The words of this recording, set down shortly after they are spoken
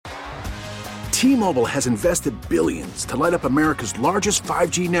T-Mobile has invested billions to light up America's largest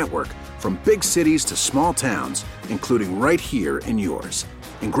 5G network, from big cities to small towns, including right here in yours.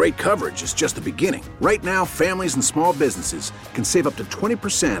 And great coverage is just the beginning. Right now, families and small businesses can save up to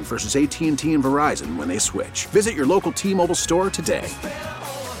 20% versus AT&T and Verizon when they switch. Visit your local T-Mobile store today.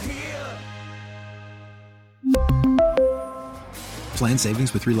 Plan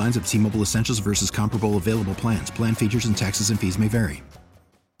savings with 3 lines of T-Mobile Essentials versus comparable available plans. Plan features and taxes and fees may vary.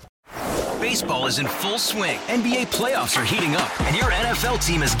 Baseball is in full swing. NBA playoffs are heating up, and your NFL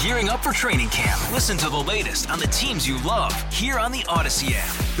team is gearing up for training camp. Listen to the latest on the teams you love here on the Odyssey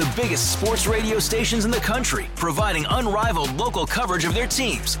app. The biggest sports radio stations in the country, providing unrivaled local coverage of their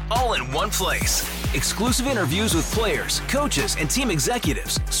teams, all in one place. Exclusive interviews with players, coaches, and team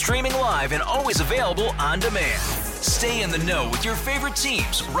executives, streaming live and always available on demand. Stay in the know with your favorite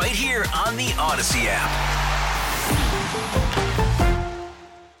teams right here on the Odyssey app.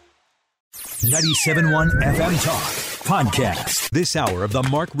 97.1 FM Talk Podcast. This hour of The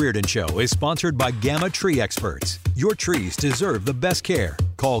Mark Reardon Show is sponsored by Gamma Tree Experts. Your trees deserve the best care.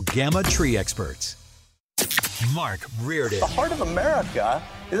 Call Gamma Tree Experts. Mark Reardon. The heart of America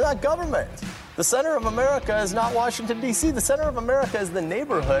is not government. The center of America is not Washington, D.C. The center of America is the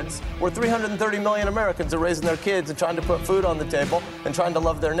neighborhoods where 330 million Americans are raising their kids and trying to put food on the table and trying to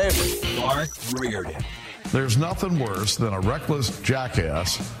love their neighbors. Mark Reardon. There's nothing worse than a reckless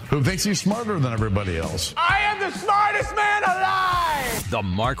jackass who thinks he's smarter than everybody else. I am the smartest man alive! The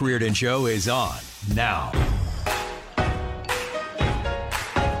Mark Reardon Show is on now.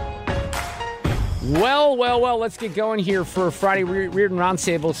 Well, let's get going here for Friday Reardon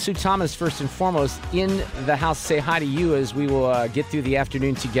Roundtable. Sue Thomas, first and foremost, in the house. Say hi to you as we will get through the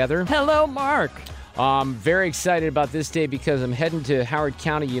afternoon together. Hello, Mark. Very excited about this day because I'm heading to Howard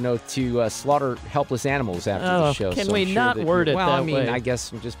County, to slaughter helpless animals after the show. Can so we not word it that way? I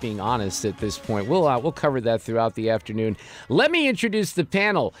guess I'm just being honest at this point. We'll cover that throughout the afternoon. Let me introduce the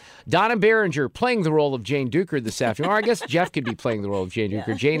panel. Donna Behringer playing the role of Jane Duker this afternoon. Or I guess Jeff could be playing the role of Jane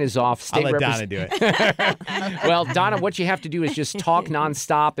Duker. Jane is off. I'll let Donna do it. Well, Donna, what you have to do is just talk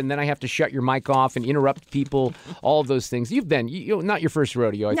nonstop, and then I have to shut your mic off and interrupt people, all of those things. You've been, not your first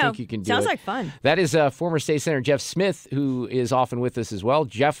rodeo. I think you can do it. Sounds like fun. That is former State Senator Jeff Smith, who is often with us as well.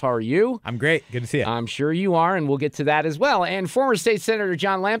 Jeff, how are you? I'm great. Good to see you. I'm sure you are, and we'll get to that as well. And former State Senator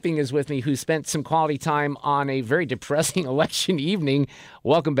John Lamping is with me, who spent some quality time on a very depressing election evening.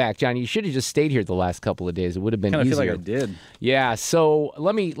 Welcome back, John. You should have just stayed here the last couple of days. It would have been easier. I feel like I did. Yeah, so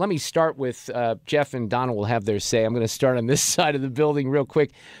let me start with Jeff, and Donna will have their say. I'm going to start on this side of the building real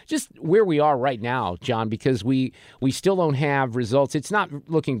quick. Just where we are right now, John, because we still don't have results. It's not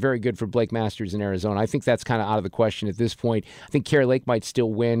looking very good for Blake Masters in Arizona. I think that's kind of out of the question at this point. I think Kari Lake might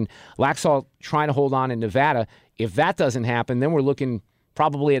still win. Laxalt trying to hold on in Nevada. If that doesn't happen, then we're looking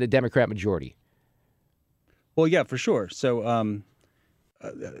probably at a Democrat majority. Well, yeah, for sure. So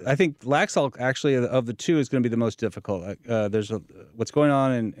I think Laxalt, actually, of the two, is going to be the most difficult. What's going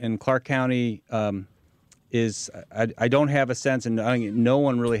on in Clark County is I don't have a sense, and no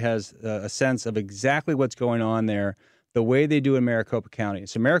one really has a sense of exactly what's going on there, the way they do in Maricopa County.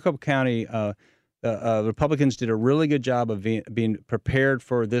 So Maricopa County, the Republicans did a really good job of being prepared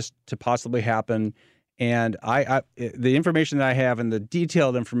for this to possibly happen. And the information that I have and the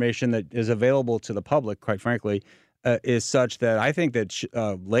detailed information that is available to the public, quite frankly, is such that I think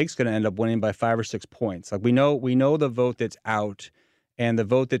that Lake's going to end up winning by 5 or 6 points. Like we know the vote that's out, and the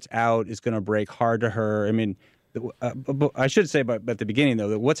vote that's out is going to break hard to her. I mean, I should say, but at the beginning though,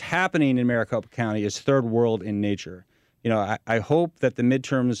 that what's happening in Maricopa County is third world in nature. I hope that the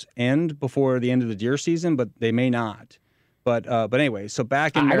midterms end before the end of the deer season, but they may not. But anyway, so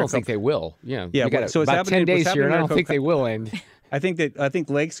back in Maricopa, I don't think they will. Yeah. So it's about 10 days here, and I don't think they will end. I think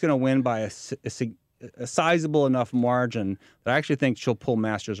Lake's going to win by a sizable enough margin that I actually think she'll pull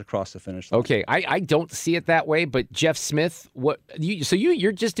Masters across the finish line. Okay, I don't see it that way, but Jeff Smith,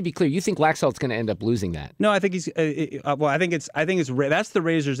 you're just to be clear, you think Laxalt's going to end up losing that? No, I think he's. I think it's that's the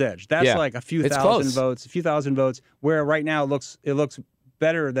razor's edge. That's like a few thousand votes. Where right now it looks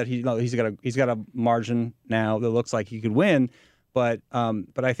better that he's got a margin now that looks like he could win, but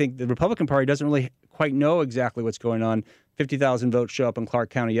I think the Republican Party doesn't really quite know exactly what's going on. 50,000 votes show up in Clark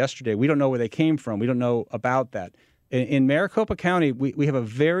County yesterday. We don't know where they came from. We don't know about that. In Maricopa County, we have a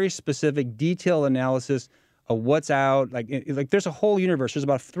very specific, detailed analysis of what's out. Like there's a whole universe. There's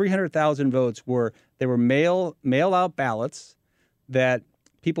about 300,000 votes where there were mail-out ballots that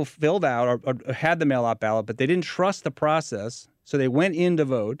people filled out or had the mail-out ballot, but they didn't trust the process, so they went in to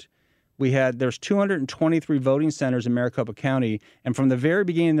vote. There's 223 voting centers in Maricopa County, and from the very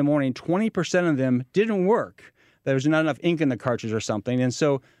beginning of the morning, 20% of them didn't work. There was not enough ink in the cartridge or something. And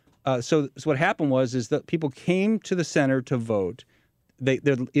so So what happened is that people came to the center to vote.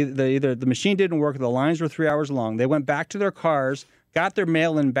 Either the machine didn't work, or the lines were 3 hours long. They went back to their cars, got their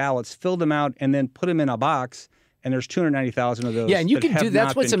mail-in ballots, filled them out, and then put them in a box. And there's 290,000 of those. Yeah, and you can do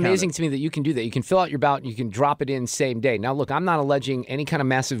that's what's amazing counted. to me, that you can do that. You can fill out your ballot and you can drop it in same day. Now, look, I'm not alleging any kind of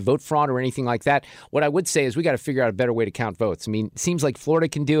massive vote fraud or anything like that. What I would say is we got to figure out a better way to count votes. I mean, it seems like Florida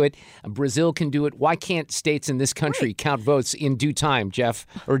can do it, Brazil can do it. Why can't states in this country count votes in due time, Jeff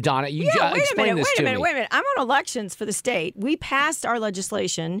or Donna? Explain this to me. Wait a minute. I'm on elections for the state. We passed our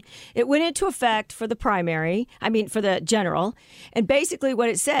legislation. It went into effect for the for the general. And basically what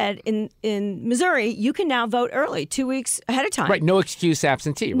it said in Missouri, you can now vote early, 2 weeks ahead of time. Right, no excuse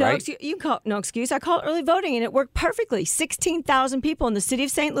absentee, right? You call no excuse. I call it early voting, and it worked perfectly. 16,000 people in the city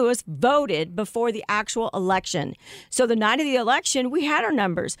of St. Louis voted before the actual election. So the night of the election, we had our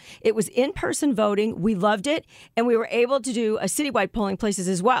numbers. It was in-person voting. We loved it, and we were able to do a citywide polling places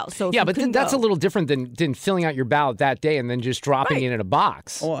as well. So yeah, but that's a little different than filling out your ballot that day and then just dropping it in a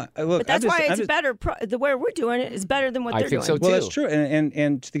box. Well, but that's why it's better. The way we're doing it is better than what they're doing. I think so too. Well, that's true,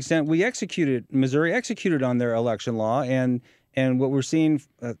 and to the extent Missouri executed on their election law, and what we're seeing,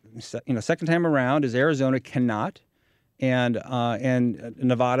 second time around is Arizona cannot, and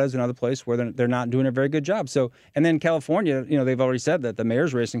Nevada is another place where they're not doing a very good job. So, and then California, they've already said that the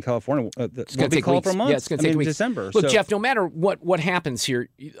mayor's race in California will be called for months. Yeah, it's going to take weeks. December. Look, Jeff, no matter what happens here,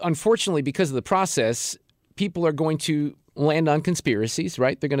 unfortunately, because of the process, people are going to land on conspiracies,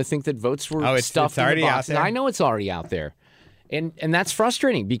 right? They're going to think that votes were stuffed in the box. I know it's already out there. And that's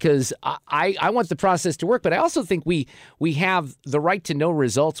frustrating because I want the process to work, but I also think we have the right to know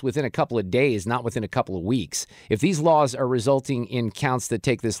results within a couple of days, not within a couple of weeks. If these laws are resulting in counts that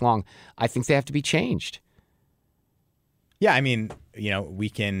take this long, I think they have to be changed. Yeah, I mean, we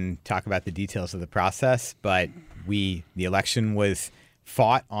can talk about the details of the process, but the election was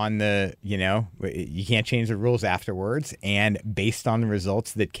fought on you can't change the rules afterwards, and based on the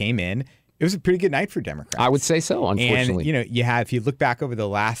results that came in, it was a pretty good night for Democrats. I would say so, unfortunately. And, if you look back over the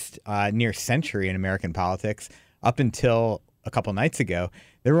last near century in American politics, up until a couple nights ago,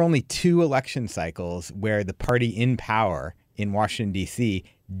 there were only 2 election cycles where the party in power in Washington, D.C.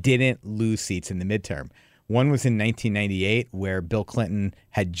 didn't lose seats in the midterm. One was in 1998, where Bill Clinton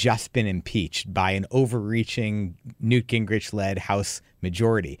had just been impeached by an overreaching Newt Gingrich-led House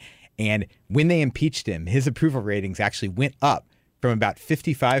majority. And when they impeached him, his approval ratings actually went up from about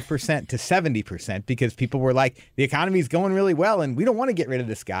 55% to 70% because people were like, the economy's going really well and we don't want to get rid of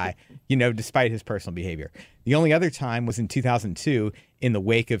this guy, despite his personal behavior. The only other time was in 2002 in the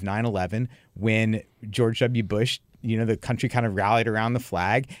wake of 9/11 when George W. Bush, the country kind of rallied around the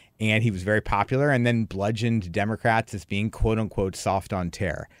flag and he was very popular and then bludgeoned Democrats as being quote unquote soft on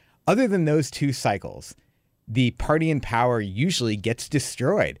terror. Other than those 2 cycles, the party in power usually gets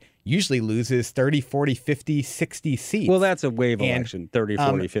destroyed. Usually loses 30, 40, 50, 60 seats. Well, that's a wave election, 30,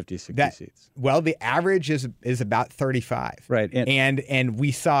 40, 50, 60 seats. Well, the average is about 35. Right. And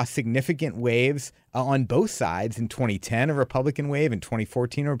we saw significant waves on both sides. In 2010, a Republican wave. In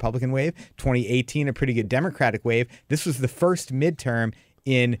 2014, a Republican wave. 2018, a pretty good Democratic wave. This was the first midterm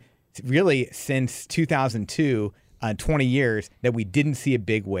in really since 2002, 20 years, that we didn't see a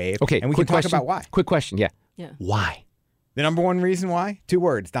big wave. Okay, and we can talk about why. Quick question, yeah. Why? The number one reason why? 2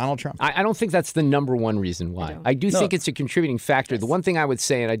 words, Donald Trump. I don't think that's the number one reason why. I do think it's a contributing factor. Yes. The one thing I would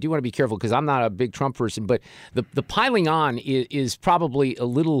say, and I do want to be careful because I'm not a big Trump person, but the piling on is probably a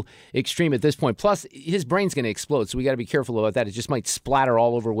little extreme at this point. Plus, his brain's going to explode, so we got to be careful about that. It just might splatter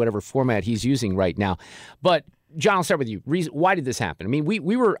all over whatever format he's using right now. But John, I'll start with you. Why did this happen? I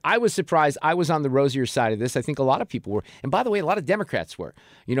mean, I was surprised. I was on the rosier side of this. I think a lot of people were. And by the way, a lot of Democrats were,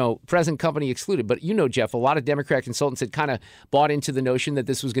 present company excluded. But Jeff, a lot of Democrat consultants had kind of bought into the notion that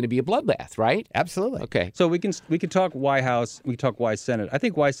this was going to be a bloodbath, right? Absolutely. Okay. So we can talk why House, we can talk why Senate. I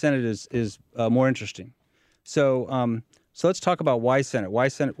think why Senate is more interesting. So let's talk about why Senate. Why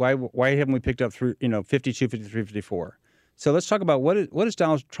Senate? Why haven't we picked up through 52, 53, 54? So let's talk about what is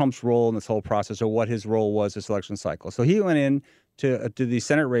Donald Trump's role in this whole process, or what his role was this election cycle. So he went in to the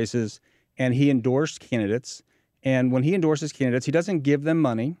Senate races and he endorsed candidates. And when he endorses candidates, he doesn't give them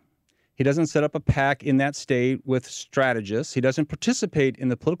money. He doesn't set up a PAC in that state with strategists. He doesn't participate in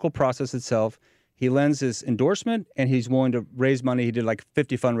the political process itself. He lends his endorsement and he's willing to raise money. He did like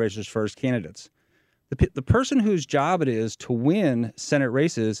 50 fundraisers for his candidates. The person whose job it is to win Senate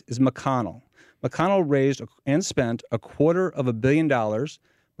races is McConnell. McConnell raised and spent $250 million.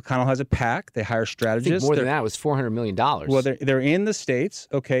 McConnell has a PAC. They hire strategists. I think more than that, it was $400 million. Well, they're in the states,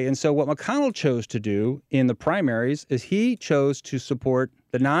 okay? And so what McConnell chose to do in the primaries is he chose to support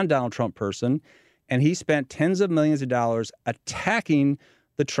the non-Donald Trump person, and he spent tens of millions of dollars attacking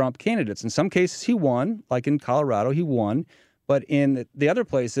the Trump candidates. In some cases, he won, like in Colorado, he won. But in the other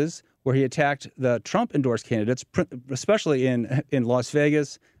places where he attacked the Trump-endorsed candidates, especially in Las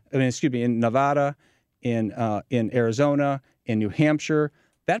Vegas, in Nevada, in Arizona, in New Hampshire,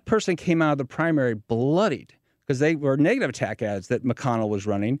 that person came out of the primary bloodied because they were negative attack ads that McConnell was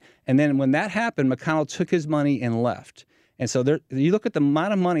running. And then when that happened, McConnell took his money and left. And so you look at the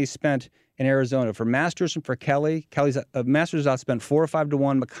amount of money spent in Arizona for Masters and for Kelly. Kelly's Masters outspent 4 or 5 to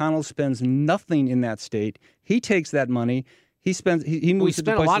 1. McConnell spends nothing in that state. He takes that money. He spends. He moves. We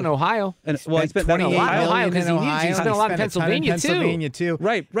spent a lot in Ohio. He spent a lot in Ohio because he needs. He spent a lot in Pennsylvania too.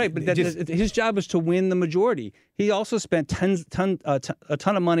 Right. But his job is to win the majority. He also spent a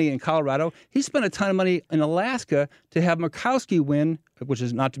ton of money in Colorado. He spent a ton of money in Alaska to have Murkowski win, which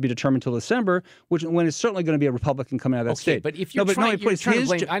is not to be determined until December. When it's certainly going to be a Republican coming out of that state. But if you're trying to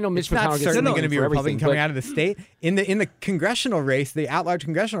blame, I know Mitch McConnell is certainly going to be a Republican coming out of the state. In the congressional race, the at-large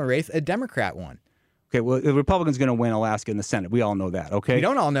congressional race, a Democrat won. Okay, well, the Republican's going to win Alaska in the Senate. We all know that, okay? We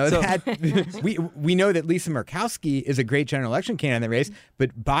don't all know that. we know that Lisa Murkowski is a great general election candidate in the race,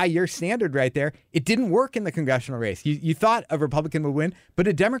 but by your standard right there, it didn't work in the congressional race. You thought a Republican would win, but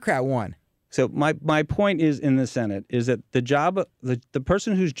a Democrat won. So my point is in the Senate is that the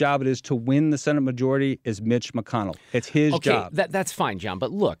person whose job it is to win the Senate majority is Mitch McConnell. It's his job. That's fine, John.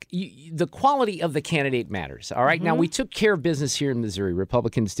 But look, the quality of the candidate matters. All right. Mm-hmm. Now, we took care of business here in Missouri.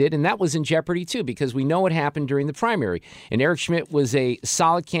 Republicans did. And that was in jeopardy, too, because we know what happened during the primary. And Eric Schmidt was a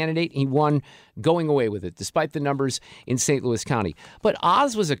solid candidate. He won going away with it, despite the numbers in St. Louis County. But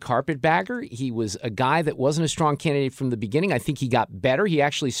Oz was a carpetbagger. He was a guy that wasn't a strong candidate from the beginning. I think he got better. He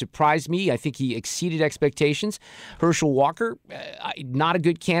actually surprised me. I think he exceeded expectations. Herschel Walker, not a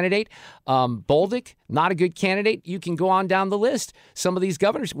good candidate. Bolduc, not a good candidate. You can go on down the list. Some of these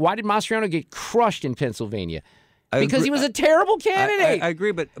governors. Why did Mastriano get crushed in Pennsylvania? Because he was a terrible candidate. I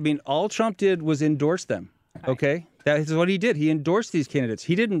agree, but I mean, all Trump did was endorse them. Okay? That is what he did. He endorsed these candidates.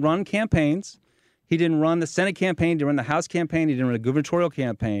 He didn't run campaigns. He didn't run the Senate campaign. He didn't run the House campaign. He didn't run a gubernatorial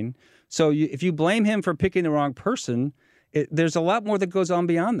campaign. So if you blame him for picking the wrong person, there's a lot more that goes on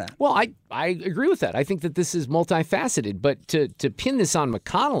beyond that. Well, I agree with that. I think that this is multifaceted. But to pin this on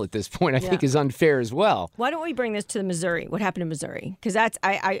McConnell at this point, I think is unfair as well. Why don't we bring this to Missouri? What happened in Missouri? Because that's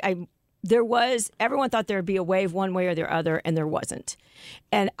everyone thought there would be a wave one way or the other, and there wasn't.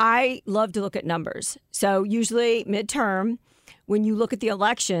 And I love to look at numbers. So usually midterm, when you look at the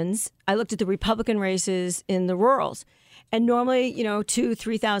elections, I looked at the Republican races in the rurals. And normally, 2,000,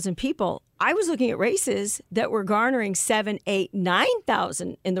 3,000 people. I was looking at races that were garnering 7,000, 8,000,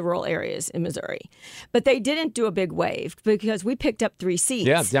 9,000 in the rural areas in Missouri. But they didn't do a big wave because we picked up 3 seats.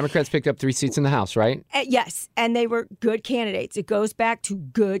 Yeah, Democrats picked up 3 seats in the House, right? Yes, and they were good candidates. It goes back to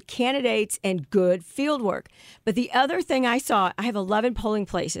good candidates and good field work. But the other thing I saw, I have 11 polling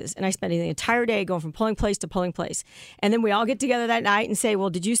places, and I spent the entire day going from polling place to polling place. And then we all get together that night and say, well,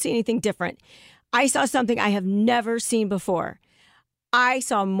 did you see anything different? I saw something I have never seen before. I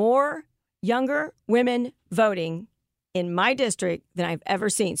saw more younger women voting in my district than I've ever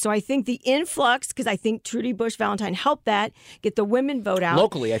seen. So I think the influx, because I think Trudy Bush Valentine helped that, get the women vote out.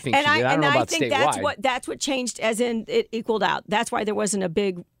 Locally, I think she did. I don't know about statewide. That's what changed, as in it equaled out. That's why there wasn't a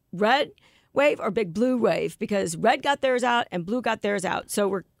big red wave or big blue wave, because red got theirs out and blue got theirs out.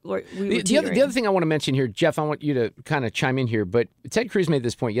 So the other thing I want to mention here, Jeff, I want you to kind of chime in here, but Ted Cruz made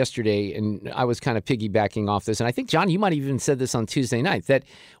this point yesterday, and I was kind of piggybacking off this, and I think, John, you might have even said this on Tuesday night, that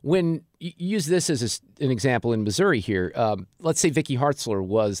when you use this as an example in Missouri here, let's say Vicky Hartzler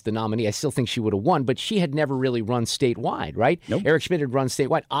was the nominee. I still think she would have won, but she had never really run statewide, right? Nope. Eric Schmidt had run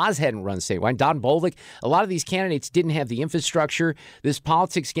statewide. Oz hadn't run statewide. Don Bolduc. A lot of these candidates didn't have the infrastructure. This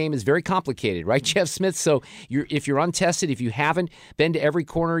politics game is very complicated, right, Jeff Smith? So if you're untested, if you haven't been to every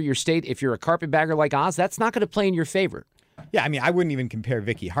corner of your state, if you're a carpetbagger like Oz, that's not going to play in your favor. Yeah, I mean, I wouldn't even compare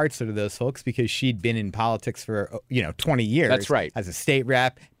Vicky Hartzler to those folks because she'd been in politics for, 20 years. That's right. As a state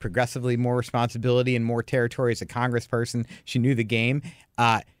rep, progressively more responsibility and more territory as a congressperson. She knew the game.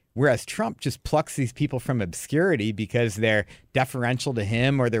 Whereas Trump just plucks these people from obscurity because they're deferential to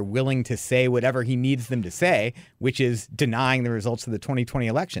him or they're willing to say whatever he needs them to say, which is denying the results of the 2020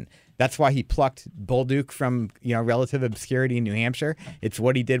 election. That's why he plucked Bolduc from, relative obscurity in New Hampshire. It's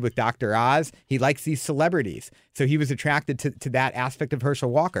what he did with Dr. Oz. He likes these celebrities. So he was attracted to that aspect of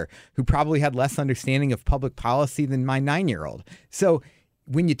Herschel Walker, who probably had less understanding of public policy than my 9-year-old. So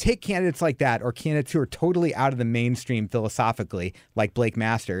when you take candidates like that, or candidates who are totally out of the mainstream philosophically, like Blake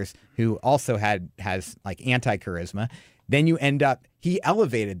Masters, who also has like anti-charisma, then you end up, he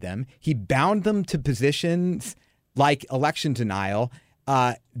elevated them. He bound them to positions like election denial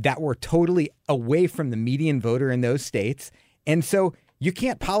that were totally away from the median voter in those states. And so You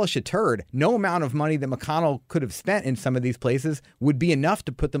can't polish a turd. No amount of money that McConnell could have spent in some of these places would be enough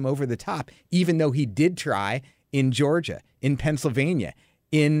to put them over the top, even though he did try in Georgia, in Pennsylvania,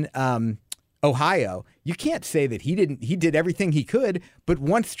 in Ohio. You can't say that he did everything he could, but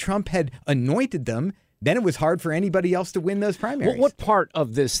once Trump had anointed them, then it was hard for anybody else to win those primaries. What part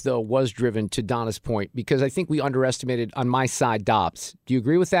of this, though, was driven, to Donna's point? Because I think we underestimated, on my side, Dobbs. Do you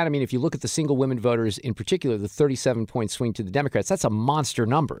agree with that? I mean, if you look at the single women voters in particular, the 37-point swing to the Democrats, that's a monster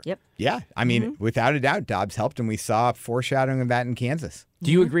number. Yep. Yeah. I mean, without a doubt, Dobbs helped, and we saw foreshadowing of that in Kansas.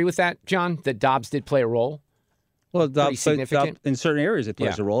 Do you agree with that, John, that Dobbs did play a role? Well, Dobbs in certain areas it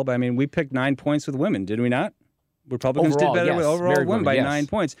plays a role, but I mean, we picked 9 points with women, did we not? Republicans overall, did better with overall Married women by yes. 9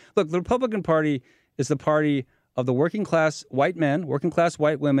 points. Look, the Republican Party is the party of the working class white men, working class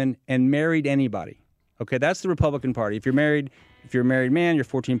white women, and married anybody. Okay, that's the Republican Party. If you're a married man, you're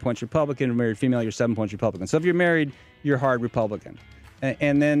 14 points Republican. If you're a married female, you're 7 points Republican. So if you're married, you're hard Republican.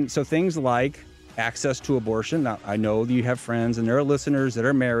 And then so things like access to abortion. Now, I know that you have friends and there are listeners that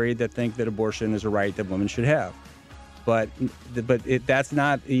are married that think that abortion is a right that women should have. But that's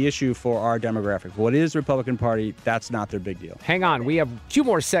not the issue for our demographic. What is the Republican Party? That's not their big deal. Hang on. We have 2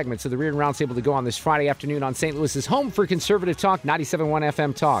 more segments of the Reardon Roundtable to go on this Friday afternoon on St. Louis's home for conservative talk, 97.1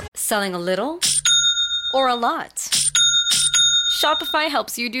 FM Talk. Selling a little or a lot? Shopify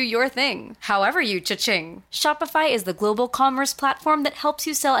helps you do your thing, however you cha-ching. Shopify is the global commerce platform that helps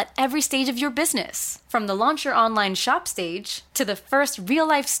you sell at every stage of your business. From the launch your online shop stage, to the first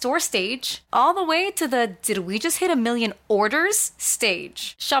real-life store stage, all the way to the did we just hit 1 million orders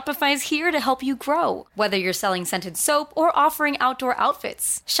stage. Shopify's here to help you grow. Whether you're selling scented soap or offering outdoor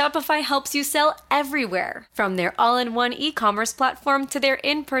outfits, Shopify helps you sell everywhere. From their all-in-one e-commerce platform to their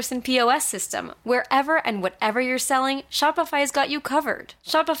in-person POS system, wherever and whatever you're selling, Shopify's got you covered.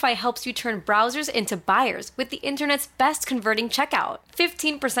 Shopify helps you turn browsers into buyers with the internet's best converting checkout.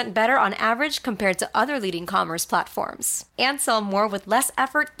 15% better on average compared to other leading commerce platforms. And sell more with less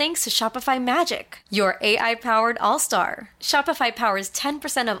effort thanks to Shopify Magic, your AI-powered all-star. Shopify powers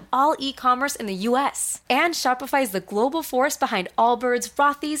 10% of all e-commerce in the U.S. And Shopify is the global force behind Allbirds,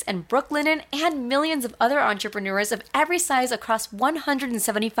 Rothy's, and Brooklinen, and millions of other entrepreneurs of every size across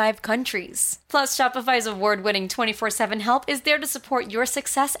 175 countries. Plus, Shopify's award-winning 24/7 help is there to support your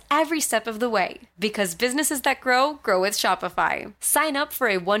success every step of the way. Because businesses that grow with Shopify. Sign up for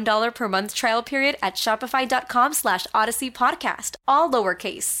a $1 per month trial period at shopify.com/Odyssey Podcast, all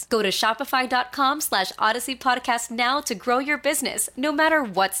lowercase. Go to shopify.com/Odyssey Podcast now to grow your business, no matter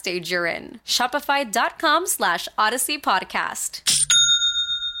what stage you're in. Shopify.com/Odyssey Podcast.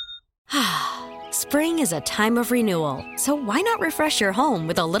 Spring is a time of renewal, so why not refresh your home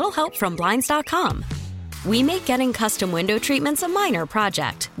with a little help from Blinds.com? We make getting custom window treatments a minor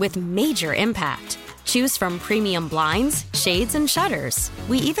project with major impact. Choose from premium blinds, shades, and shutters.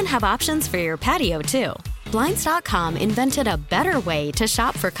 We even have options for your patio, too. Blinds.com invented a better way to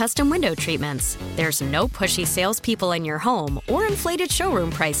shop for custom window treatments. There's no pushy salespeople in your home or inflated showroom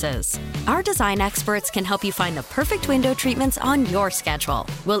prices. Our design experts can help you find the perfect window treatments on your schedule.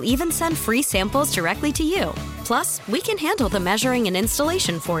 We'll even send free samples directly to you. Plus, we can handle the measuring and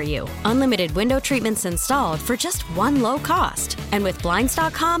installation for you. Unlimited window treatments installed for just one low cost. And with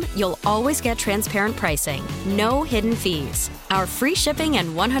Blinds.com, you'll always get transparent pricing. No hidden fees. Our free shipping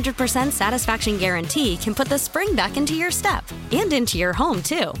and 100% satisfaction guarantee can put the spring back into your step and into your home,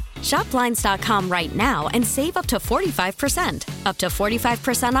 too. Shop Blinds.com right now and save up to 45%. Up to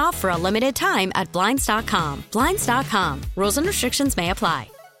 45% off for a limited time at Blinds.com. Blinds.com. Rules and restrictions may apply.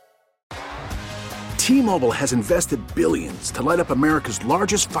 T-Mobile has invested billions to light up America's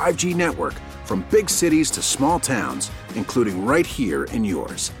largest 5G network, from big cities to small towns, including right here in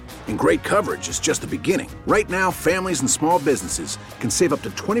yours. And great coverage is just the beginning. Right now, families and small businesses can save up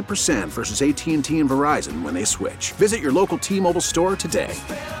to 20% versus AT&T and Verizon when they switch. Visit your local T-Mobile store today.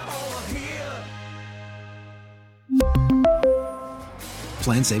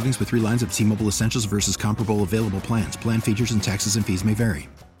 Plan savings with 3 lines of T-Mobile Essentials versus comparable available plans. Plan features and taxes and fees may vary.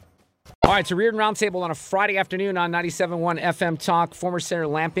 All right, so Reardon Roundtable on a Friday afternoon on 97.1 FM Talk. Former Senator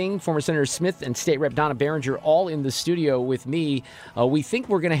Lamping, former Senator Smith, and State Rep Donna Behringer all in the studio with me. We think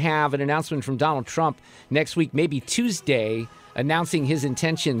we're going to have an announcement from Donald Trump next week, maybe Tuesday, announcing his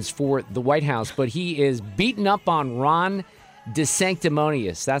intentions for the White House. But he is beating up on Ron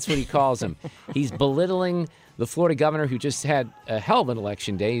DeSanctimonious. That's what he calls him. He's belittling the Florida governor, who just had a hell of an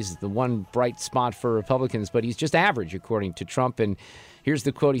election day. He's the one bright spot for Republicans, but he's just average, according to Trump. And here's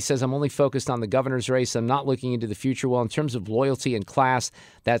the quote. He says, "I'm only focused on the governor's race. I'm not looking into the future." Well, in terms of loyalty and class,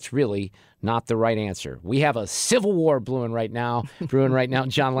 that's really not the right answer. We have a civil war brewing right now.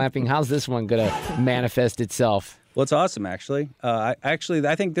 John Lamping, how's this one going to manifest itself? Well, it's awesome, actually. I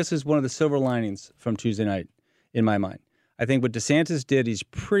think this is one of the silver linings from Tuesday night, in my mind. I think what DeSantis did, he's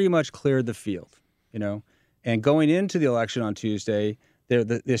pretty much cleared the field, And going into the election on Tuesday,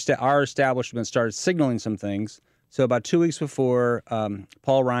 our establishment started signaling some things. So about 2 weeks before,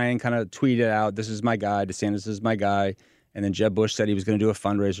 Paul Ryan kind of tweeted out, "This is my guy. DeSantis is my guy." And then Jeb Bush said he was going to do a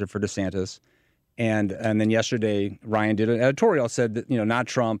fundraiser for DeSantis. And then yesterday, Ryan did an editorial, said that, not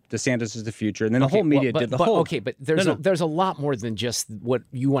Trump, DeSantis is the future. And then the whole media did the whole. Okay, but there's a lot more than just what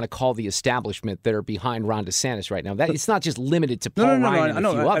you want to call the establishment that are behind Ron DeSantis right now. It's not just limited to Paul Ryan and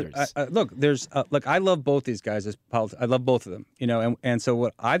a few others. Look, I love both these guys as politics. I love both of them, And so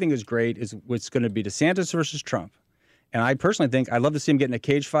what I think is great is what's going to be DeSantis versus Trump. And I personally think I'd love to see him get in a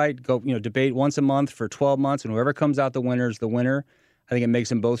cage fight, go, debate once a month for 12 months, and whoever comes out the winner is the winner. I think it makes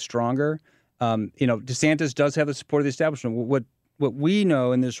them both stronger. DeSantis does have the support of the establishment. What we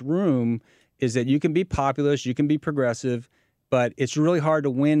know in this room is that you can be populist, you can be progressive, but it's really hard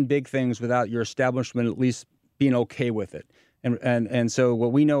to win big things without your establishment at least being okay with it. And so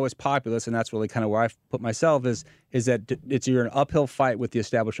what we know as populists, and that's really kind of where I put myself, is that you're an uphill fight with the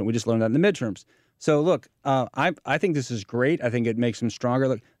establishment. We just learned that in the midterms. So look, I think this is great. I think it makes them stronger.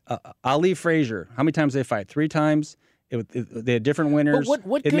 Look, Ali Frazier, how many times did they fight? 3 times. They had different winners. But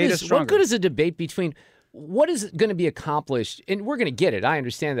what good is a debate between what is going to be accomplished? And we're going to get it. I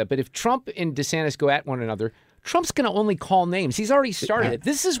understand that. But if Trump and DeSantis go at one another, Trump's going to only call names. He's already started it.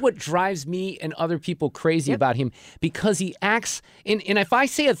 This is what drives me and other people crazy about him, because he acts and if I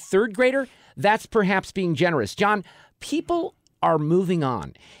say a third grader, that's perhaps being generous. John, people are moving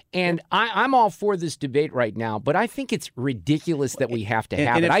on. And I'm all for this debate right now, but I think it's ridiculous that we have to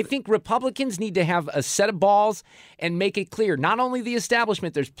have it. I think Republicans need to have a set of balls and make it clear, not only the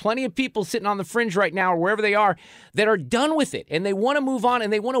establishment, there's plenty of people sitting on the fringe right now or wherever they are that are done with it, and they want to move on,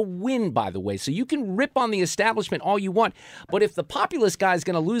 and they want to win, by the way. So you can rip on the establishment all you want, but if the populist guy is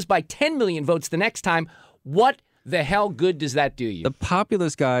going to lose by 10 million votes the next time, what the hell good does that do you? The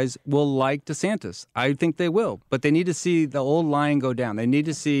populist guys will like DeSantis. I think they will. But they need to see the old line go down. They need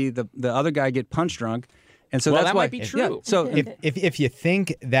to see the other guy get punch drunk. And so that's that why, might be true. Yeah, so if you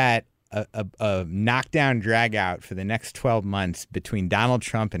think that a knockdown drag out for the next 12 months between Donald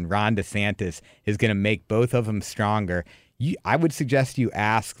Trump and Ron DeSantis is going to make both of them stronger, I would suggest you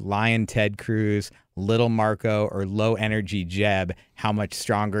ask Lion Ted Cruz, Little Marco, or Low Energy Jeb how much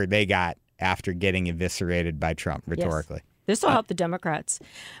stronger they got after getting eviscerated by Trump rhetorically. Yes. This will help the Democrats.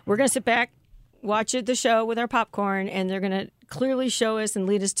 We're going to sit back, watch the show with our popcorn, and they're going to clearly show us and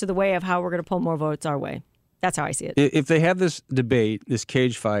lead us to the way of how we're going to pull more votes our way. That's how I see it. If they have this debate, this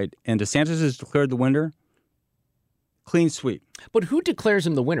cage fight, and DeSantis is declared the winner, clean sweep. But who declares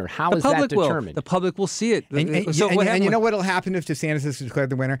him the winner? How is that determined? The public will see it. And you know what will happen if DeSantis is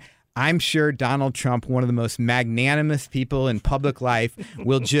declared the winner? I'm sure Donald Trump, one of the most magnanimous people in public life,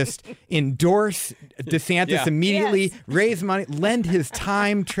 will just endorse DeSantis immediately, raise money, lend his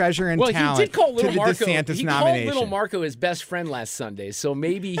time, treasure, and talent to the DeSantis nomination. He called Little Marco his best friend last Sunday, so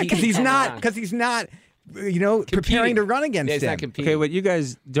maybe because he's not preparing to run against him. Okay, what you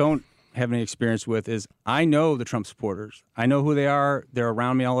guys don't have any experience with is I know the Trump supporters. I know who they are. They're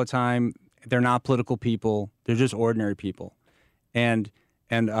around me all the time. They're not political people. They're just ordinary people, and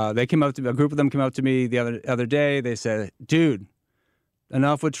they came up to me, a group of them came up to me the other day. They said, "Dude,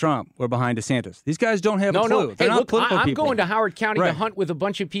 enough with Trump. We're behind DeSantis." These guys don't have a clue. No. They're not political I'm people. going to Howard County to hunt with a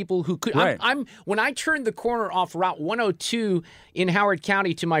bunch of people who could. Right. When I turned the corner off Route 102 in Howard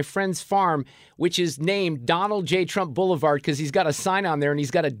County to my friend's farm, which is named Donald J. Trump Boulevard because he's got a sign on there and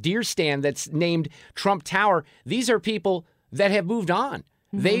he's got a deer stand that's named Trump Tower. These are people that have moved on.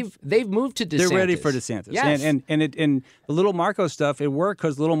 They've moved to DeSantis. They're ready for DeSantis. Yes. And the Little Marco stuff, it worked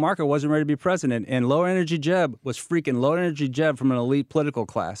because Little Marco wasn't ready to be president. And Low Energy Jeb was freaking Low Energy Jeb from an elite political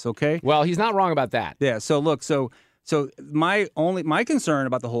class, okay? Well, he's not wrong about that. Yeah, so look, so my concern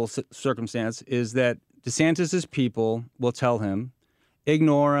about the whole circumstance is that DeSantis' people will tell him,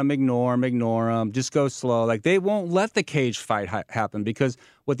 ignore him, just go slow. Like, they won't let the cage fight happen because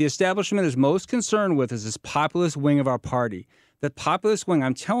what the establishment is most concerned with is this populist wing of our party. That populist wing,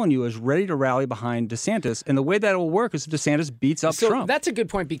 I'm telling you, is ready to rally behind DeSantis, and the way that will work is if DeSantis beats up Trump. That's a good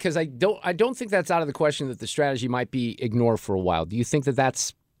point because I don't think that's out of the question that the strategy might be ignore for a while. Do you think that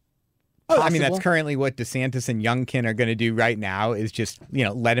that's possible? I mean, that's currently what DeSantis and Youngkin are going to do right now is just,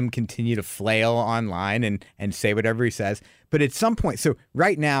 let him continue to flail online and say whatever he says. But at some point, so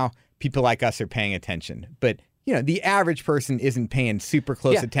right now, people like us are paying attention. But the average person isn't paying super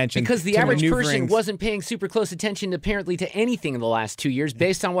close attention because the to average person maneuverings. wasn't paying super close attention apparently to anything in the last 2 years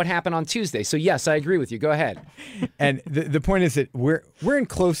based on what happened on Tuesday. So yes, I agree with you. Go ahead. And the point is that we're in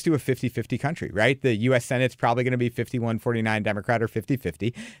close to a 50-50 country, right? The U.S. Senate's probably going to be 51-49 Democrat or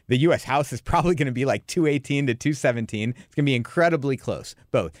 50-50. The U.S. House is probably going to be like 218 to 217. It's going to be incredibly close,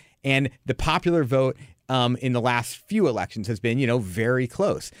 both. And the popular vote in the last few elections has been, very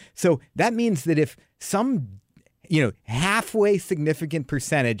close. So that means that if some halfway significant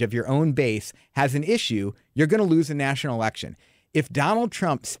percentage of your own base has an issue, you're going to lose a national election. If Donald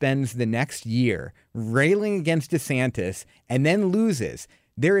Trump spends the next year railing against DeSantis and then loses,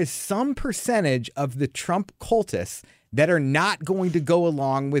 there is some percentage of the Trump cultists that are not going to go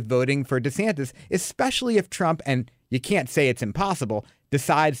along with voting for DeSantis, especially if Trump, and you can't say it's impossible,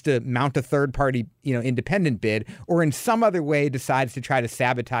 decides to mount a third-party, independent bid, or in some other way decides to try to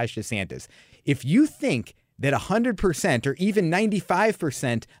sabotage DeSantis. If you think that 100% or even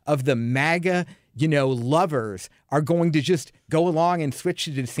 95% of the MAGA, lovers are going to just go along and switch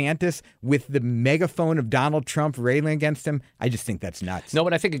to DeSantis with the megaphone of Donald Trump railing against him, I just think that's nuts. No,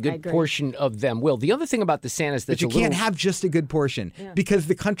 but I think a good portion of them will. The other thing about DeSantis that's but you can't have just a good portion because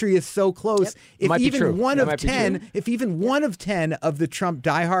the country is so close. If even one of 10 of the Trump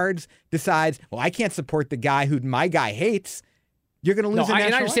diehards decides, well, I can't support the guy who my guy hates, you're going to lose a national I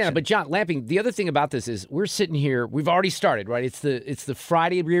understand election. that, but John Lamping, the other thing about this is we're sitting here. We've already started, right? It's the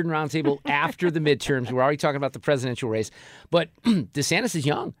Friday Reardon Roundtable after the midterms. We're already talking about the presidential race, but DeSantis is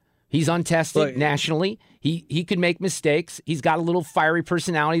young. He's untested nationally. He could make mistakes. He's got a little fiery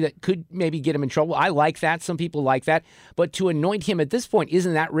personality that could maybe get him in trouble. I like that. Some people like that. But to anoint him at this point,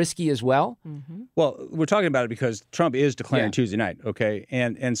 isn't that risky as well? Mm-hmm. Well, we're talking about it because Trump is declaring Tuesday night, okay?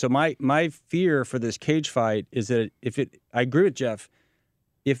 And so my fear for this cage fight is that I agree with Jeff,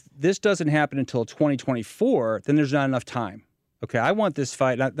 if this doesn't happen until 2024, then there's not enough time. Okay, I want this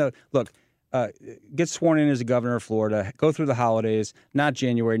fight. Look, get sworn in as the governor of Florida, go through the holidays, not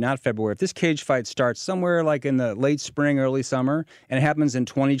January, not February. If this cage fight starts somewhere like in the late spring, early summer, and it happens in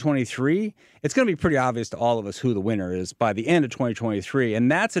 2023, it's going to be pretty obvious to all of us who the winner is by the end of 2023. And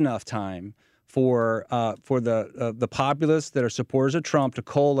that's enough time for the populists that are supporters of Trump to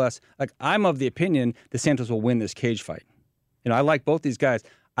coalesce. Like, I'm of the opinion DeSantis will win this cage fight. I like both these guys.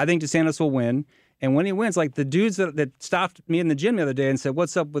 I think DeSantis will win. And when he wins, like the dudes that stopped me in the gym the other day and said,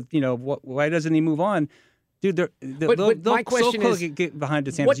 "What's up with why doesn't he move on?" Dude, they'll my question is, get behind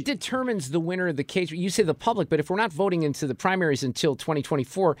DeSantis. What determines the winner of the cage? You say the public, but if we're not voting into the primaries until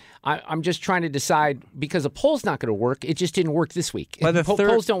 2024, I'm just trying to decide because a poll's not going to work. It just didn't work this week.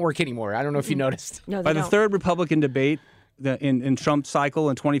 Polls don't work anymore. I don't know if you noticed. No, by the third Republican debate in Trump's cycle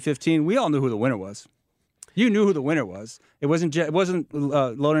in 2015, we all knew who the winner was. You knew who the winner was. It wasn't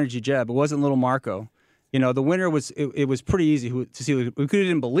Low Energy Jeb. It wasn't Little Marco. The winner was. It was pretty easy to see. We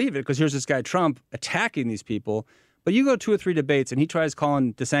couldn't believe it because here's this guy Trump attacking these people. But you go 2 or 3 debates and he tries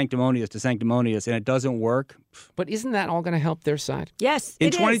calling DeSanctimonious, and it doesn't work. But isn't that all going to help their side? Yes, in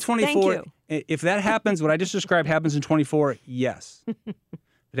it 2024, is. Thank you. If that happens, what I just described happens in 24, yes. If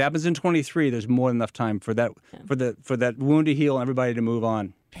it happens in 23, there's more than enough time for that for that wound to heal and everybody to move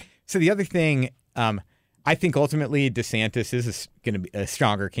on. So the other thing. I think ultimately DeSantis is going to be a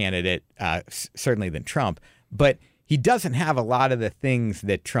stronger candidate, certainly than Trump, but he doesn't have a lot of the things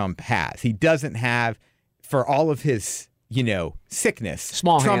that Trump has. He doesn't have, for all of his, sickness.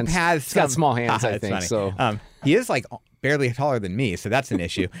 Small Trump hands. He's got small hands, I think. Funny. So he is like barely taller than me, so that's an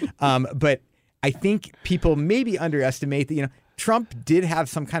issue. But I think people maybe underestimate that, Trump did have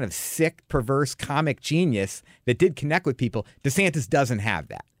some kind of sick, perverse comic genius that did connect with people. DeSantis doesn't have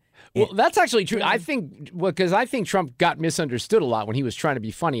that. Well, that's actually true. I think because I think Trump got misunderstood a lot when he was trying to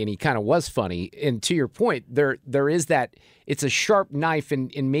be funny, and he kind of was funny. And to your point, there is that it's a sharp knife,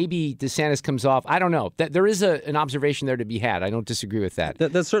 and maybe DeSantis comes off. I don't know. That there is an observation there to be had. I don't disagree with that.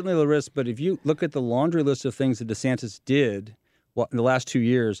 That's certainly the risk. But if you look at the laundry list of things that DeSantis did in the last 2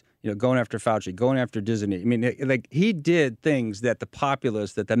 years, going after Fauci, going after Disney. I mean, like he did things that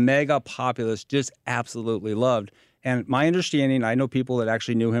the mega populists just absolutely loved. And my understanding, I know people that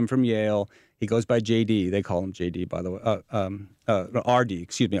actually knew him from Yale. He goes by JD. They call him JD, by the way. RD,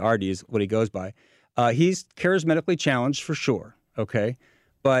 excuse me. RD is what he goes by. He's charismatically challenged for sure, okay?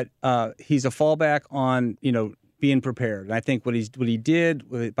 But he's a fallback on, being prepared. And I think what he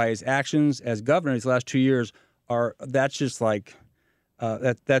did by his actions as governor these last 2 years that's just like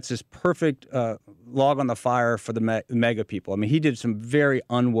that's just perfect log on the fire for the mega people. I mean, he did some very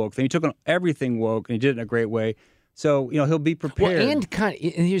unwoke things. He took on everything woke, and he did it in a great way. So, he'll be prepared. Well, and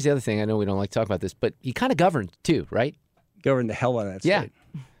here's the other thing. I know we don't like to talk about this, but he kind of governed too, right? Governed the hell out of that state.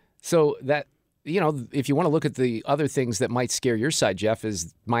 Yeah. So that if you want to look at the other things that might scare your side, Jeff,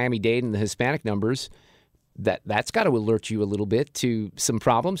 is Miami-Dade and the Hispanic numbers. That's got to alert you a little bit to some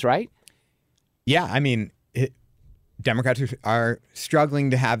problems, right? Yeah, I mean, Democrats are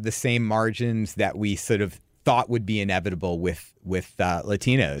struggling to have the same margins that we sort of thought would be inevitable with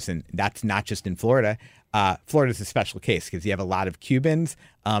Latinos, and that's not just in Florida. Florida's a special case because you have a lot of Cubans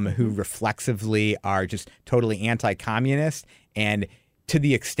who reflexively are just totally anti-communist, and to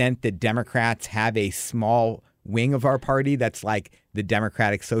the extent that Democrats have a small wing of our party that's like the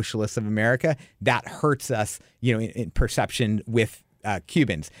Democratic Socialists of America, that hurts us, in perception with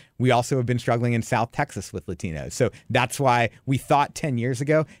Cubans. We also have been struggling in South Texas with Latinos. So that's why we thought 10 years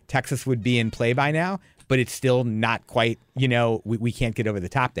ago Texas would be in play by now, but it's still not quite, we can't get over the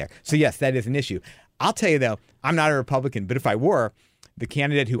top there. So yes, that is an issue. I'll tell you though, I'm not a Republican, but if I were, the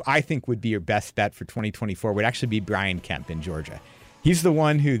candidate who I think would be your best bet for 2024 would actually be Brian Kemp in Georgia. He's the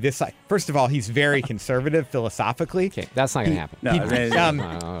one who first of all, he's very conservative philosophically. Okay, that's not going to happen.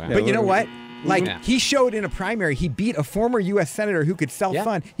 But you know what? He showed in a primary, he beat a former U.S. senator who could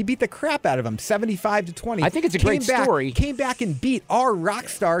self-fund. He beat the crap out of him, 75-20. I think it's a great story. Came back and beat our rock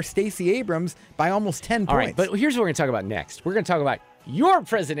star, Stacey Abrams, by almost 10 points. All right, but here's what we're going to talk about next. We're going to talk about your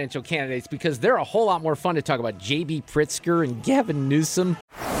presidential candidates because they're a whole lot more fun to talk about. J.B. Pritzker and Gavin Newsom.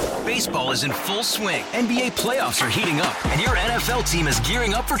 Baseball is in full swing. NBA playoffs are heating up, and your NFL team is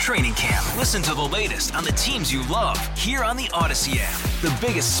gearing up for training camp. Listen to the latest on the teams you love here on the Odyssey app. The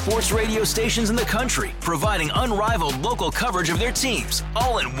biggest sports radio stations in the country, providing unrivaled local coverage of their teams,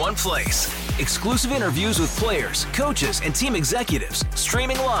 all in one place. Exclusive interviews with players, coaches, and team executives,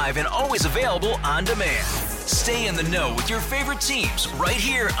 streaming live and always available on demand. Stay in the know with your favorite teams right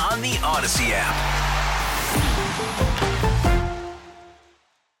here on the Odyssey app.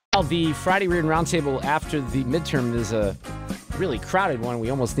 The Friday Reardon Roundtable after the midterm is a really crowded one. We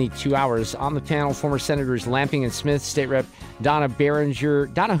almost need 2 hours. On the panel, former Senators Lamping and Smith, State Rep Donna Berenger.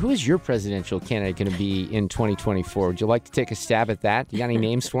 Donna, who is your presidential candidate going to be in 2024? Would you like to take a stab at that? You got any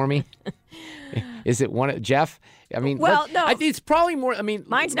names for me? Is it one of Jeff? I mean, no. It's probably more. I mean,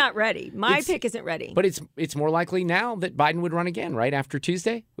 mine's not ready. My pick isn't ready. But it's more likely now that Biden would run again, right after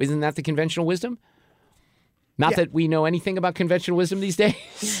Tuesday. Isn't that the conventional wisdom? Not that we know anything about conventional wisdom these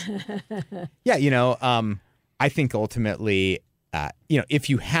days. I think ultimately, if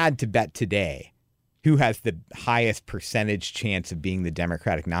you had to bet today who has the highest percentage chance of being the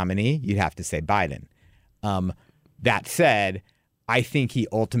Democratic nominee, you'd have to say Biden. That said, I think he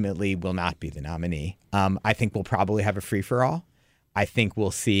ultimately will not be the nominee. I think we'll probably have a free-for-all. I think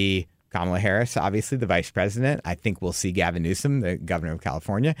we'll see Kamala Harris, obviously the vice president. I think we'll see Gavin Newsom, the governor of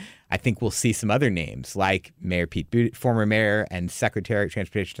California. I think we'll see some other names like former mayor and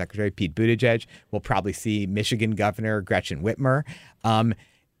transportation secretary Pete Buttigieg. We'll probably see Michigan Governor Gretchen Whitmer. And,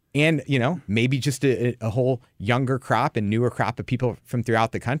 maybe just a whole younger crop and newer crop of people from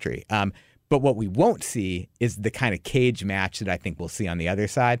throughout the country. But what we won't see is the kind of cage match that I think we'll see on the other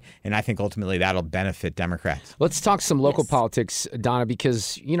side. And I think ultimately that'll benefit Democrats. Let's talk some local politics, Donna,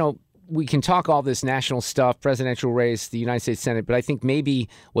 because, we can talk all this national stuff, presidential race, the United States Senate, but I think maybe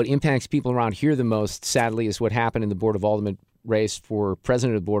what impacts people around here the most, sadly, is what happened in the Board of Aldermen race for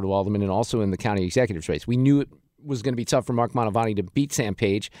president of the Board of Aldermen and also in the county executives race. We knew it was going to be tough for Mark Mantovani to beat Sam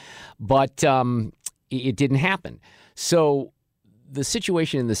Page, but it didn't happen. So the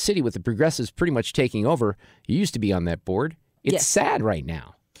situation in the city with the progressives pretty much taking over, you used to be on that board. It's sad right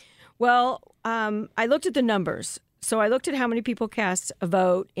now. Well, I looked at the numbers. So I looked at how many people cast a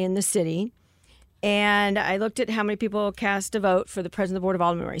vote in the city, and I looked at how many people cast a vote for the president of the Board of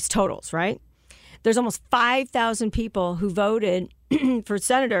Aldermen race, totals, right? There's almost 5,000 people who voted for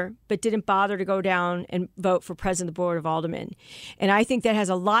senator but didn't bother to go down and vote for president of the Board of Aldermen. And I think that has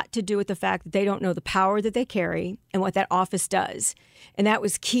a lot to do with the fact that they don't know the power that they carry and what that office does. And that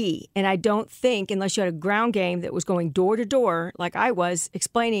was key. And I don't think, unless you had a ground game that was going door to door, like I was,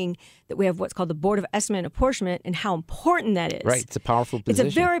 explaining that we have what's called the Board of Estimate and Apportionment and how important that is. Right. It's a powerful position.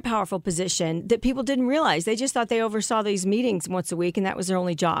 It's a very powerful position that people didn't realize. They just thought they oversaw these meetings once a week and that was their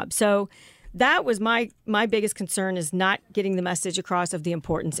only job. So that was my biggest concern, is not getting the message across of the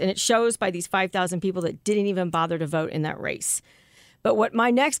importance. And it shows by these 5,000 people that didn't even bother to vote in that race. But what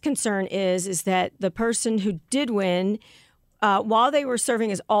my next concern is that the person who did win, while they were serving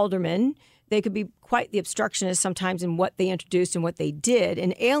as aldermen, they could be quite the obstructionist sometimes in what they introduced and what they did,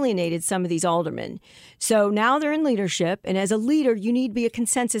 and alienated some of these aldermen. So now they're in leadership, and as a leader, you need to be a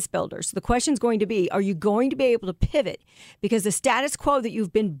consensus builder. So the question is going to be, are you going to be able to pivot? Because the status quo that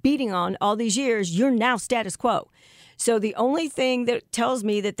you've been beating on all these years, you're now status quo. So the only thing that tells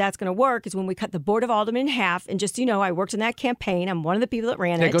me that that's going to work is when we cut the Board of Aldermen in half. And just, I worked in that campaign. I'm one of the people that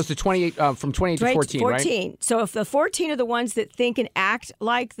ran it. It goes to 28, from 28 to 14, right? So if the 14 are the ones that think and act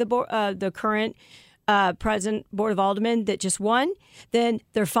like the current President Board of Aldermen that just won, then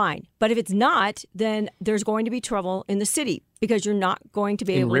they're fine. But if it's not, then there's going to be trouble in the city because you're not going to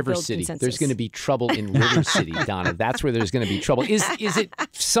be able to build consensus. There's going to be trouble in River City, Donna. That's where there's going to be trouble. Is it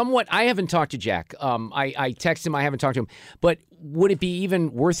somewhat? I haven't talked to Jack. I texted him. I haven't talked to him. But would it be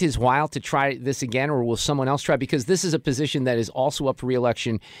even worth his while to try this again, or will someone else try? Because this is a position that is also up for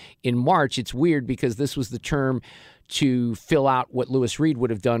re-election in March. It's weird because this was the term to fill out what Lewis Reed would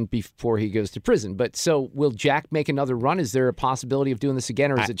have done before he goes to prison. But so will Jack make another run? Is there a possibility of doing this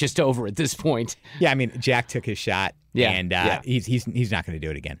again, or is it just over at this point? Yeah, I mean, Jack took his shot, and he's not going to do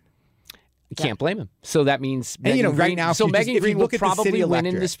it again. Can't blame him. So that means Megan Green, now, so Megan Green will probably win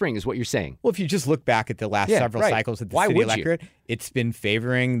in the spring, is what you're saying. Well, if you just look back at the last several cycles of the city electorate, it's been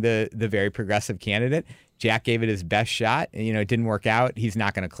favoring the very progressive candidate. Jack gave it his best shot. It didn't work out. He's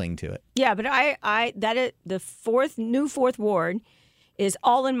not going to cling to it. Yeah, but the new fourth ward is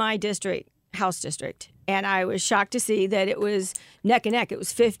all in my district, House district, and I was shocked to see that it was neck and neck. It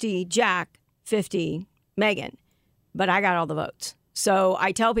was 50 Jack, 50 Megan, but I got all the votes. So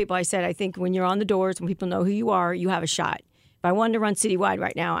I tell people, I said, I think when you're on the doors, when people know who you are, you have a shot. If I wanted to run citywide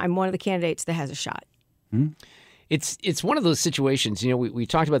right now, I'm one of the candidates that has a shot. Mm-hmm. It's one of those situations, we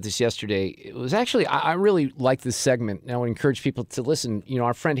talked about this yesterday. It was actually, I really like this segment, and I would encourage people to listen.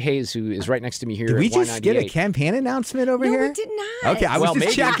 Our friend Hayes, who is right next to me here Did we at just get a campaign announcement over here? No, we did not. Okay, I was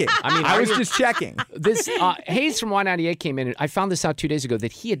just checking. I was just checking. This Hayes from Y98 came in, and I found this out 2 days ago,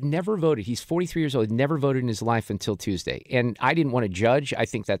 that he had never voted. He's 43 years old, had never voted in his life until Tuesday. And I didn't want to judge. I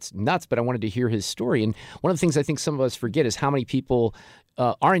think that's nuts, but I wanted to hear his story. And one of the things I think some of us forget is how many people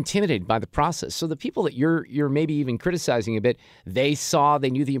are intimidated by the process. So the people that you're maybe even criticizing a bit, they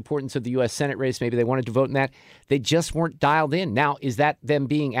knew the importance of the U.S. Senate race. Maybe they wanted to vote in that. They just weren't dialed in. Now, is that them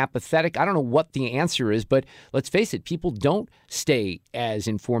being apathetic? I don't know what the answer is, but let's face it, people don't stay as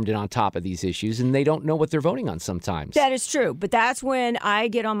informed and on top of these issues, and they don't know what they're voting on sometimes. That is true, but that's when I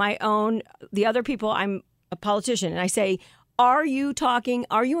get on my own. The other people, I'm a politician, and I say, are you talking?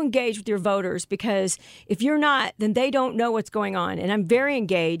 Are you engaged with your voters? Because if you're not, then they don't know what's going on. And I'm very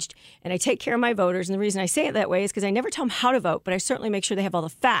engaged, and I take care of my voters. And the reason I say it that way is because I never tell them how to vote, but I certainly make sure they have all the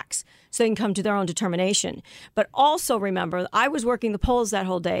facts so they can come to their own determination. But also remember, I was working the polls that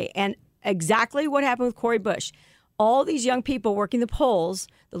whole day, and exactly what happened with Cori Bush. All these young people working the polls,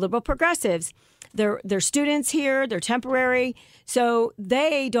 the liberal progressives, they're students here, they're temporary, so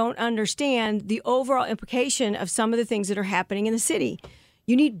they don't understand the overall implication of some of the things that are happening in the city.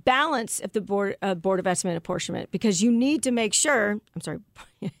 You need balance at the Board of Estimate and Apportionment because you need to make sure,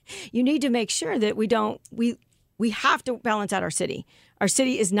 you need to make sure that we have to balance out our city. Our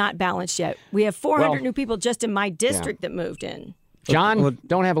city is not balanced yet. We have 400 new people just in my district that moved in. John,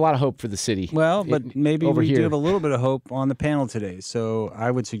 don't have a lot of hope for the city. Well, but maybe we here. do have a little bit of hope on the panel today. So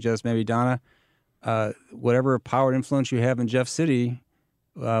I would suggest maybe, Donna, whatever power and influence you have in Jeff City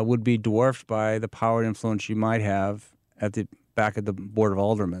would be dwarfed by the power and influence you might have at the back of the Board of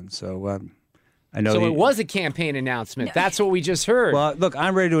Aldermen. So I know. So it was a campaign announcement. No. That's what we just heard. Well, look,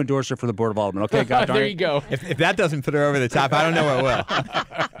 I'm ready to endorse her for the Board of Aldermen. Okay, God darn there you go. If that doesn't put her over the top, I don't know what will.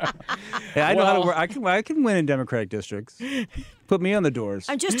 Yeah, I know how to work. I can win in Democratic districts. Put me on the doors.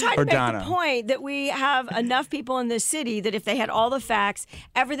 I'm just trying to make the point that we have enough people in this city that if they had all the facts,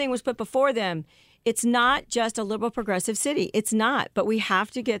 everything was put before them. It's not just a liberal progressive city. It's not. But we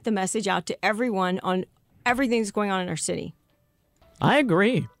have to get the message out to everyone on everything that's going on in our city. I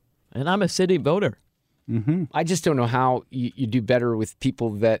agree. And I'm a city voter. Mm-hmm. I just don't know how you do better with people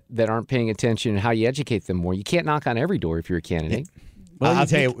that aren't paying attention and how you educate them more. You can't knock on every door if you're a candidate. Well, I'll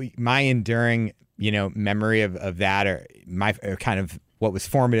tell you, my enduring, memory of that, or kind of what was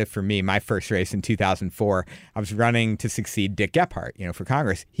formative for me, my first race in 2004, I was running to succeed Dick Gephardt, for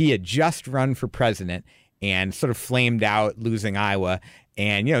Congress. He had just run for president and sort of flamed out losing Iowa.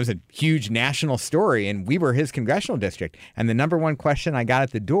 And, it was a huge national story, and we were his congressional district. And the number one question I got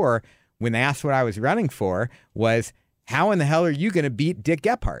at the door when they asked what I was running for was, how in the hell are you going to beat Dick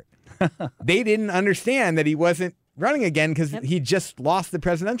Gephardt? They didn't understand that he wasn't running again because he just lost the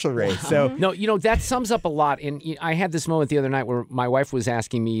presidential race. So no, that sums up a lot. And I had this moment the other night where my wife was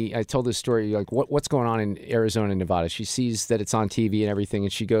asking me, I told this story, like what's going on in Arizona and Nevada. She sees that it's on TV and everything,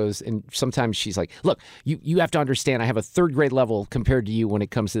 and she goes, and sometimes she's like, look, you have to understand, I have a third grade level compared to you when it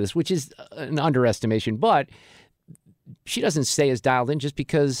comes to this, which is an underestimation. But she doesn't stay as dialed in just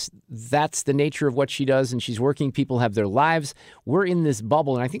because that's the nature of what she does, and she's working. People have their lives. We're in this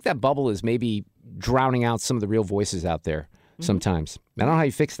bubble, and I think that bubble is maybe drowning out some of the real voices out there sometimes. I don't know how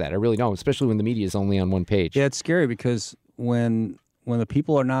you fix that. I really don't, especially when the media is only on one page. Yeah, it's scary because when the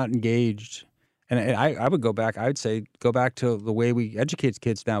people are not engaged, and I would go back, I would say go back to the way we educate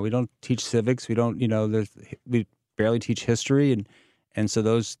kids now. We don't teach civics. We don't, we barely teach history, and so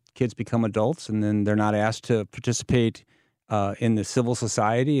those kids become adults, and then they're not asked to participate in the civil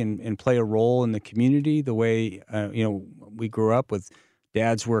society and play a role in the community the way, we grew up with.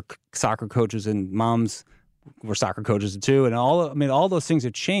 Dads were soccer coaches and moms were soccer coaches too, and all those things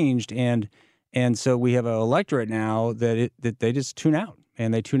have changed, and so we have an electorate now that they just tune out,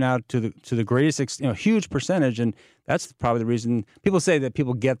 and they tune out to the greatest, huge percentage, and that's probably the reason people say that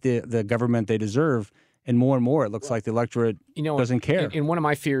people get the government they deserve, and more it looks like the electorate doesn't care. And one of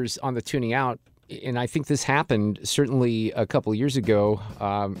my fears on the tuning out, and I think this happened certainly a couple of years ago,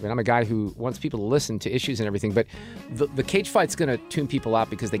 and I'm a guy who wants people to listen to issues and everything, but the cage fight's going to tune people out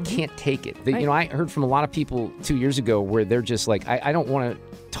because they can't take it. I heard from a lot of people 2 years ago where they're just like, I don't want to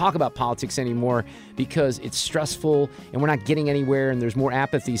talk about politics anymore because it's stressful and we're not getting anywhere and there's more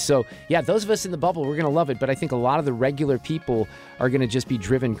apathy. So, yeah, those of us in the bubble, we're going to love it, but I think a lot of the regular people are going to just be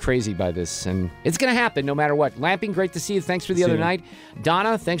driven crazy by this, and it's going to happen no matter what. Lamping, great to see you. Thanks for the other night.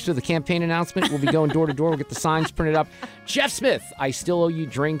 Donna, thanks for the campaign announcement. We'll be going door to door. We'll get the signs printed up. Jeff Smith, I still owe you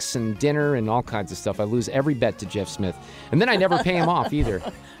drinks and dinner and all kinds of stuff. I lose every bet to Jeff Smith, and then I never pay him off either.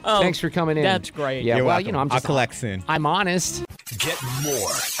 Thanks for coming in. That's great. Yeah, You're well, welcome. I'll collect soon. I'm honest. Get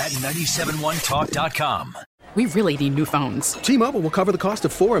more at 971talk.com. We really need new phones. T-Mobile will cover the cost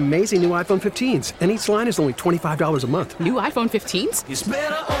of 4 amazing new iPhone 15s, and each line is only $25 a month. New iPhone 15s? It's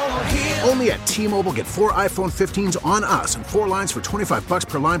better over here. Only at T-Mobile, get 4 iPhone 15s on us and 4 lines for $25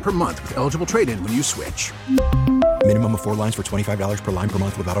 per line per month with eligible trade-in when you switch. Minimum of 4 lines for $25 per line per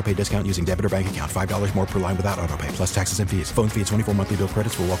month with autopay discount using debit or bank account. $5 more per line without autopay, plus taxes and fees. Phone fee at 24 monthly bill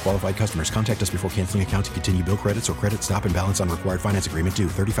credits for well-qualified customers. Contact us before canceling account to continue bill credits or credit stop and balance on required finance agreement due.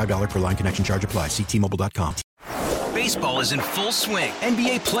 $35 per line connection charge applies. See T-Mobile.com. Baseball is in full swing.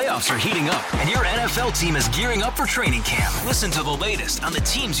 NBA playoffs are heating up, and your NFL team is gearing up for training camp. Listen to the latest on the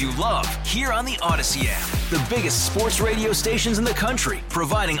teams you love here on the Odyssey app. The biggest sports radio stations in the country,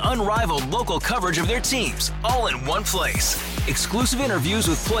 providing unrivaled local coverage of their teams, all in one place. Exclusive interviews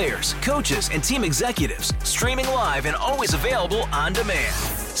with players, coaches, and team executives, streaming live and always available on demand.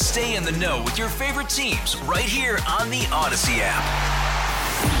 Stay in the know with your favorite teams right here on the Odyssey app.